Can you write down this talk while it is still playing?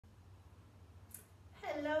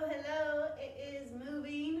Hello, hello. It is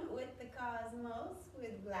Moving with the Cosmos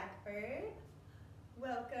with Blackbird.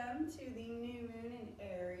 Welcome to the new moon in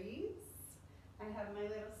Aries. I have my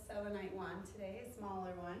little selenite wand today, a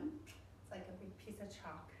smaller one. It's like a big piece of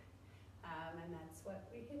chalk. And that's what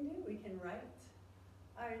we can do. We can write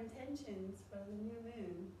our intentions for the new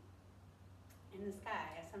moon in the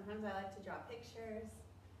sky. Sometimes I like to draw pictures.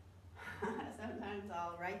 Sometimes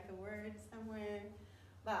I'll write the words somewhere.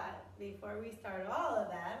 But before we start all of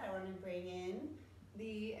that, I want to bring in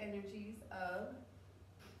the energies of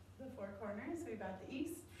the four corners. We've got the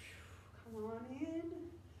east, come on in,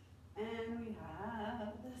 and we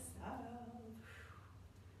have the south,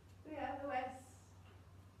 we have the west,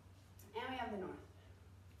 and we have the north.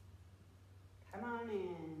 Come on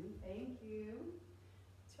in. Thank you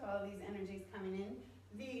to all these energies coming in.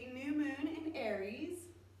 The new moon in Aries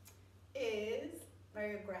is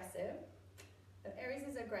very aggressive. Aries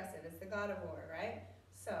is aggressive. It's the god of war, right?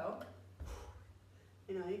 So,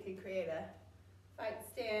 you can create a fight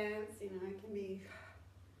stance. It can be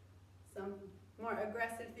some more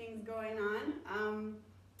aggressive things going on.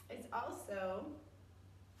 It's also,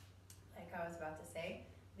 like I was about to say,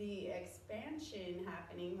 the expansion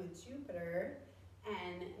happening with Jupiter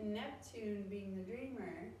and Neptune being the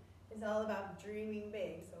dreamer is all about dreaming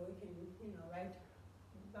big. So we can, write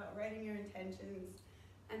about writing your intentions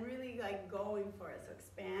and really going for it, so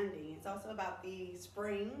expanding. It's also about the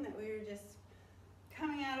spring that we were just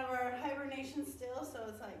coming out of our hibernation still, so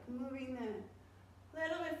it's like moving a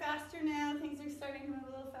little bit faster now. Things are starting to move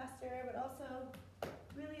a little faster, but also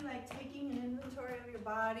really taking an inventory of your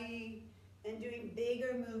body and doing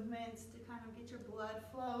bigger movements to kind of get your blood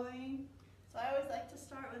flowing. So I always like to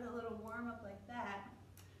start with a little warm up like that.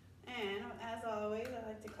 And as always, I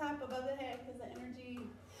like to clap above the head because the energy,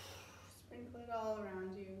 sprinkle it all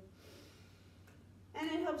around you. And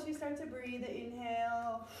it helps you start to breathe the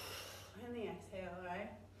inhale and the exhale, right?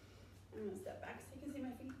 I'm going to step back so you can see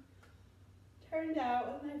my feet turned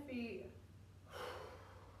out with my feet.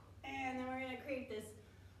 And then we're going to create this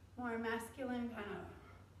more masculine kind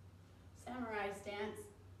of samurai stance.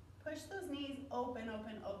 Push those knees open,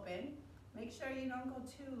 open, open. Make sure you don't go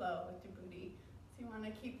too low with your booty. So you want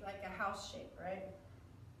to keep like a house shape, right?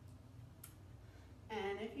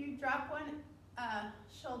 And if you drop one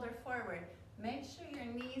shoulder forward, make sure your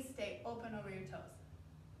knees stay open over your toes.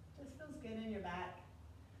 Just feels good in your back.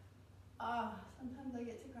 Sometimes I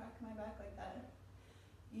get to crack my back like that.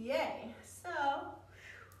 Yay. So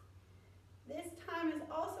this time is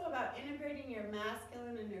also about integrating your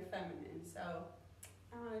masculine and your feminine. So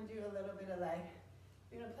I want to do a little bit of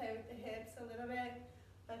we're going to play with the hips a little bit,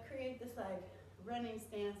 but create this running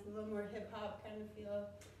stance, a little more hip hop kind of feel.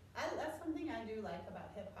 That's something I do like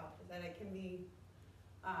about hip hop, is that it can be,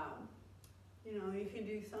 you can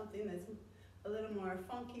do something that's a little more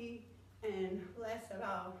funky and less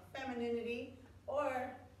about femininity,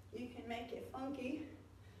 or you can make it funky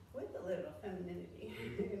with a little femininity.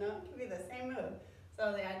 It can be the same move.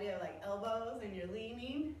 So the idea of elbows and you're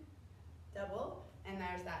leaning, double, and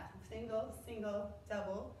there's that single, single,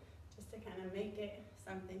 double, just to kind of make it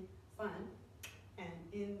something fun and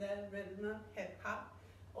in the rhythm of hip hop.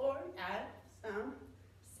 Or add some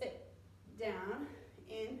sit down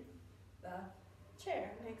in the chair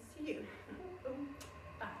next to you. Boom,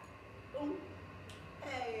 bye, boom,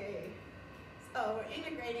 hey. So we're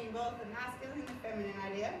integrating both the masculine and the feminine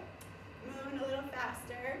idea. Moving a little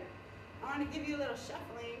faster. I want to give you a little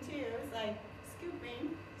shuffling too. It's like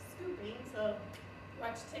scooping, scooping. So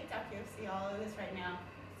watch TikTok, you'll see all of this right now.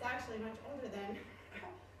 It's actually much older than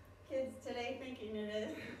kids today thinking it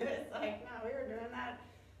is. It's like, no, we were doing that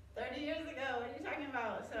 30 years ago. What are you talking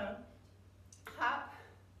about? So hop,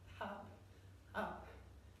 hop, hop,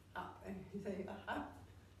 hop. And so you go hop,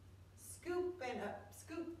 scoop and up,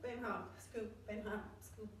 scoop and hop, scoop and hop,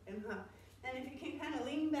 scoop and hop. And if you can kind of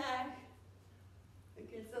lean back,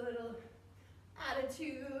 it gets a little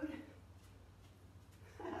attitude.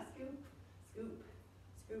 Scoop, scoop,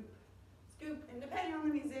 scoop, scoop. And depending on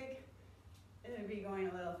the music, it would be going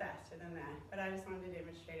a little faster than that. But I just wanted to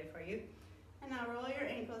demonstrate it for you. And now roll your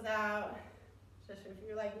ankles out. Just if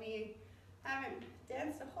you're like me, haven't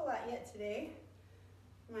danced a whole lot yet today,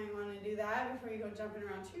 you might want to do that before you go jumping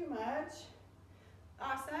around too much.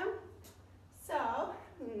 Awesome. So,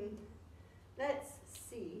 let's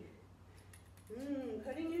see.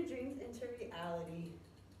 Putting your dreams into reality.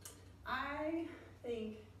 I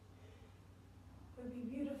think it would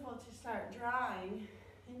be beautiful to start drawing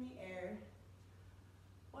in the air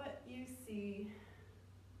what you see.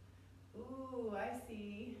 Ooh, I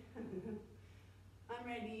see. I'm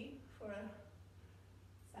ready for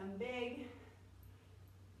some big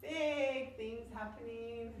things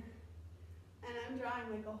happening. And I'm drawing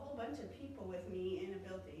like a whole bunch of people with me in a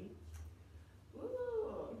building.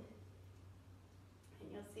 Ooh. And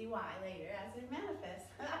you'll see why later as it manifests.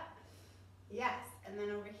 Yes, and then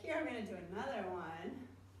over here I'm going to do another one.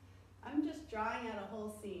 I'm just drawing out a whole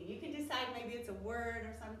scene. You can decide maybe it's a word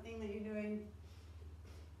or something that you're doing.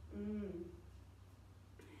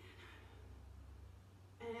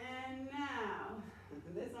 And now,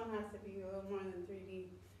 this one has to be a little more than 3D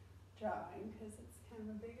drawing because it's kind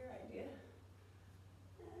of a bigger idea.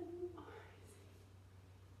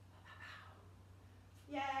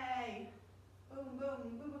 Yay! Boom,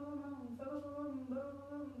 boom, boom, boom, boom, boom,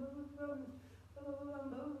 boom, boom, boom, boom, boom,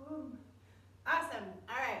 boom, boom. Awesome.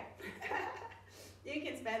 All right. You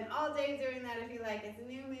can spend all day doing that if you like. It's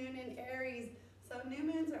new moon in Aries. So new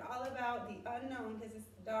moons are all about the unknown because it's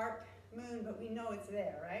the dark moon, but we know it's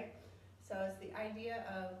there, right? So it's the idea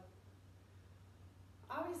of,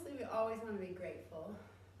 obviously we always want to be grateful,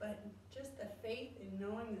 but just the faith in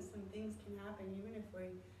knowing that some things can happen even if we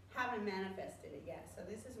haven't manifested it yet. So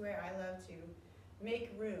this is where I love to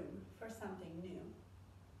make room for something new.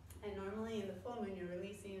 And normally in the full moon you're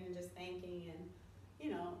releasing and just thanking and,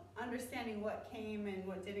 you know, understanding what came and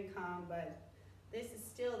what didn't come, but this is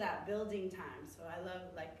still that building time. So I love,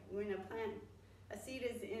 like, when a plant, a seed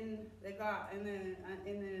is in the garden,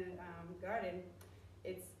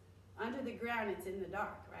 it's under the ground, it's in the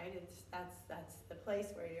dark, right? That's the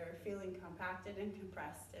place where you're feeling compacted and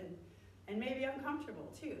compressed and maybe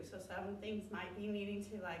uncomfortable too. So some things might be needing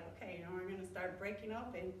to, like, okay, you know, we're gonna start breaking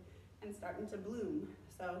open and starting to bloom.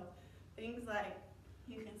 So things like,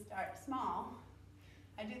 you can start small.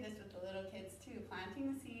 I do this with the little kids too,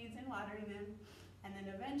 planting the seeds and watering them, and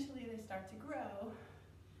then eventually they start to grow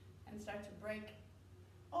and start to break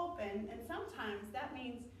open. And sometimes that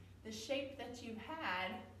means the shape that you've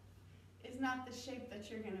had is not the shape that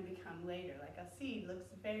you're gonna become later. Like a seed looks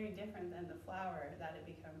very different than the flower that it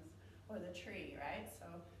becomes, or the tree, right? So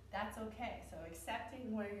that's okay. So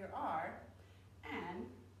accepting where you are and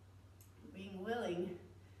being willing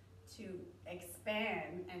to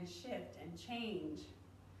expand and shift and change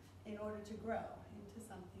in order to grow into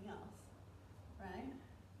something else, right?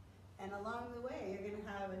 And along the way, you're gonna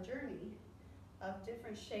have a journey of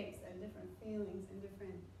different shapes and different feelings and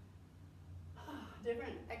different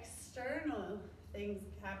external things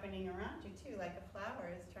happening around you too. Like a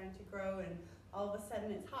flower is trying to grow and all of a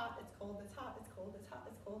sudden it's hot, it's cold, it's hot, it's cold, it's hot,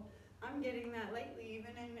 it's cold. I'm getting that lately,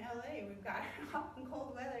 even in LA, we've got hot and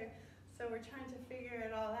cold weather. So we're trying to figure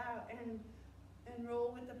it all out and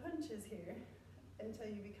roll with the punches here until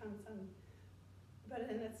you become some, but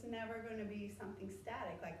then it's never going to be something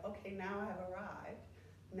static, like, okay, now I have arrived,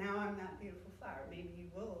 now I'm that beautiful flower. Maybe you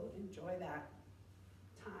will enjoy that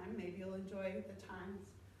time, maybe you'll enjoy the times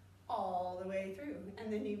all the way through,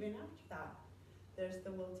 and then even after that, there's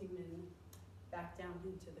the wilting and back down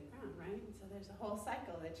into the ground, right? So there's a whole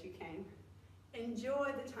cycle that you can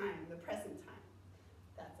enjoy the time, the present time.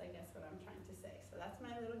 That's, I guess, what I'm trying to say. So that's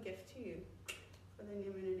my little gift to you for the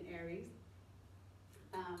new moon in Aries.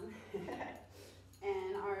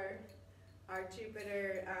 And our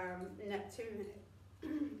Jupiter Neptune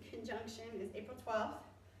conjunction is April 12th.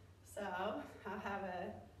 So I'll have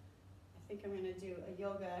I think I'm gonna do a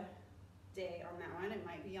yoga day on that one. It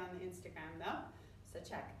might be on the Instagram though, so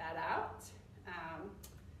check that out.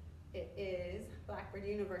 It is Blackbird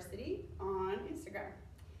University on Instagram.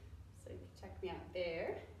 So you can check me out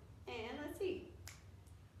there. And let's see,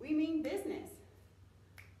 we mean business.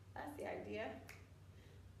 That's the idea.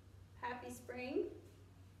 Happy spring.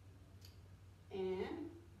 And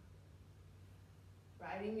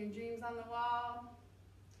writing your dreams on the wall.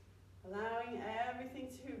 Allowing everything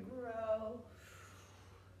to grow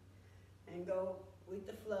and go with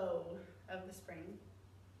the flow of the spring.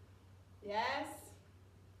 Yes?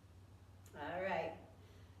 All right.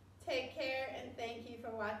 Take care and thank you for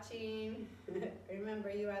watching. Remember,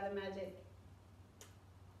 you are the magic.